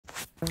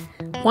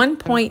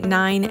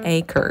1.9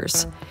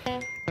 acres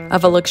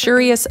of a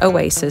luxurious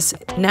oasis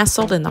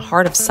nestled in the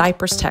heart of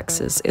Cypress,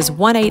 Texas, is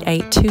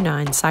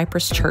 18829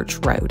 Cypress Church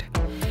Road.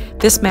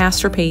 This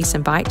masterpiece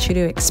invites you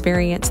to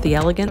experience the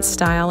elegant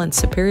style and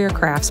superior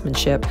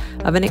craftsmanship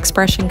of an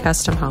expression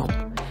custom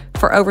home.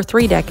 For over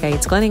 3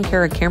 decades, Glen and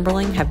Cara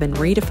Kimberling have been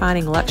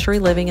redefining luxury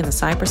living in the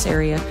Cypress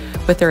area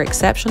with their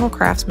exceptional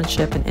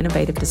craftsmanship and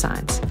innovative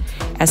designs.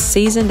 As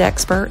seasoned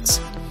experts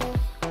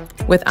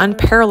with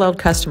unparalleled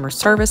customer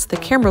service, the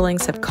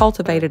Kimberlings have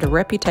cultivated a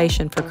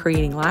reputation for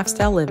creating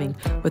lifestyle living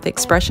with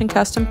expression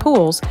custom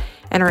pools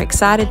and are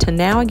excited to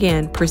now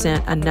again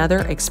present another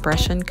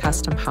expression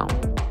custom home.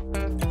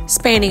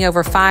 Spanning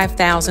over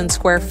 5,000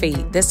 square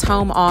feet, this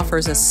home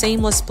offers a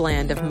seamless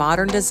blend of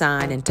modern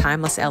design and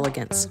timeless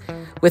elegance.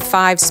 With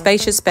 5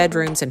 spacious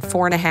bedrooms and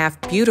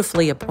 4.5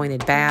 beautifully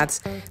appointed baths,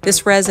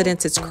 this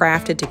residence is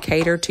crafted to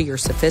cater to your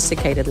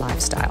sophisticated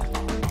lifestyle.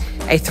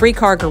 A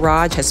 3-car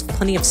garage has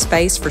plenty of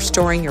space for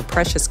storing your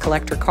precious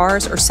collector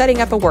cars or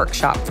setting up a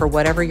workshop for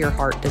whatever your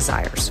heart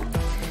desires.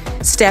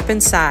 Step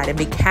inside and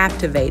be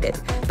captivated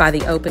by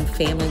the open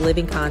family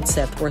living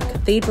concept where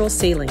cathedral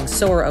ceilings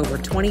soar over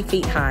 20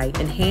 feet high,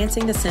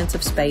 enhancing the sense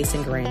of space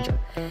and grandeur.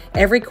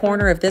 Every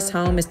corner of this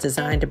home is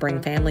designed to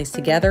bring families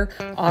together,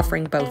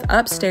 offering both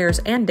upstairs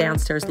and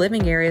downstairs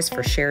living areas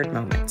for shared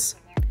moments.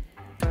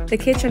 The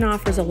kitchen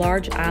offers a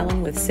large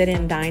island with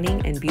sit-in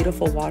dining and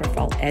beautiful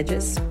waterfall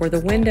edges, where the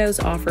windows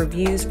offer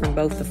views from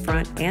both the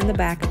front and the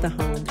back of the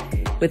home,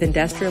 with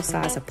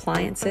industrial-size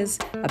appliances,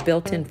 a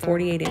built-in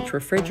 48-inch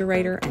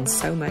refrigerator, and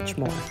so much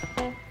more.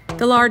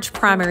 The large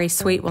primary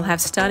suite will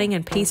have stunning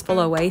and peaceful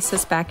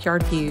oasis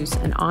backyard views,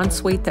 an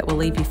ensuite that will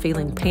leave you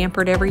feeling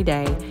pampered every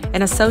day,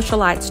 and a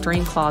socialite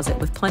stream closet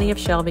with plenty of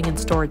shelving and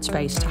storage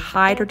space to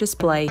hide or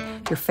display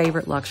your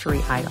favorite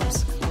luxury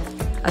items.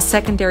 A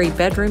secondary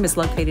bedroom is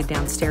located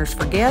downstairs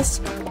for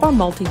guests or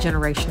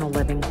multi-generational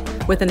living,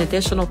 with an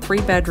additional 3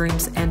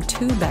 bedrooms and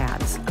 2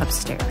 baths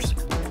upstairs.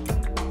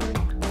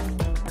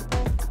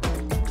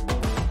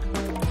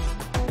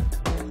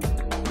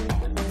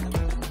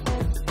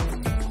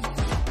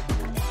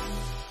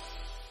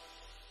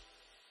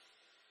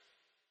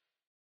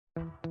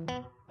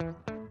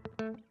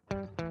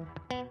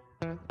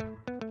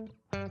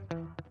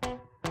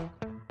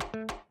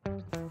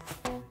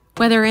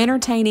 Whether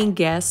entertaining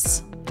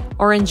guests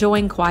or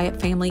enjoying quiet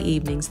family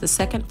evenings, the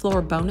second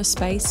floor bonus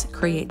space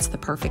creates the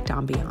perfect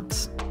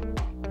ambiance.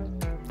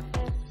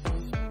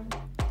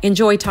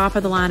 Enjoy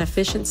top-of-the-line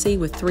efficiency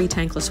with 3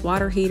 tankless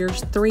water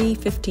heaters, 3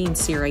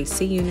 15-SEER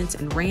AC units,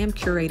 and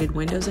RAM-curated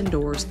windows and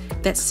doors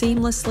that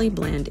seamlessly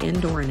blend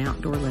indoor and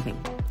outdoor living.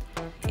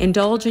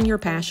 Indulge in your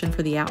passion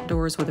for the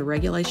outdoors with a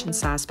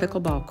regulation-sized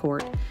pickleball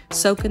court,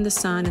 soak in the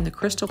sun in the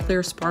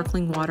crystal-clear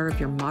sparkling water of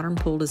your modern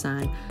pool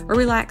design, or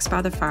relax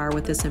by the fire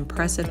with this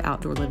impressive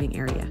outdoor living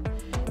area.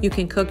 You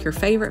can cook your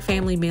favorite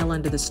family meal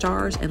under the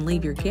stars and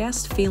leave your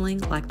guests feeling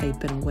like they've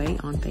been away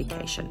on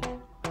vacation.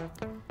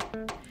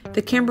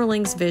 The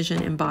Kimberlings'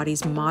 vision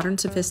embodies modern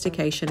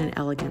sophistication and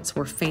elegance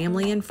where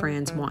family and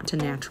friends want to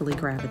naturally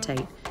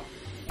gravitate.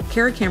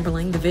 Cara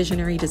Kimberling, the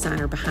visionary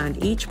designer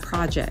behind each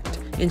project,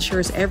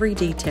 ensures every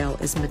detail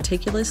is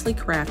meticulously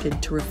crafted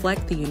to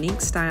reflect the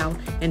unique style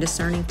and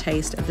discerning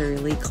taste of their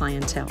elite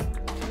clientele.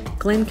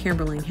 Glen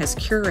Kimberling has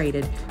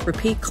curated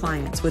repeat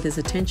clients with his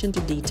attention to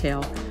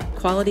detail,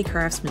 quality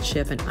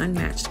craftsmanship, and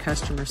unmatched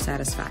customer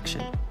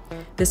satisfaction.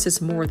 This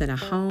is more than a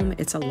home,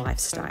 it's a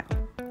lifestyle.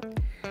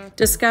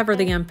 Discover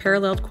the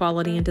unparalleled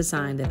quality and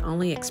design that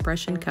only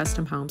Expression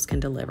Custom Homes can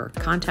deliver.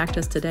 Contact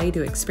us today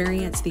to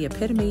experience the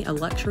epitome of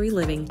luxury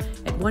living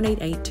at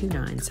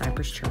 18829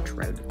 Cypress Church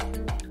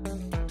Road.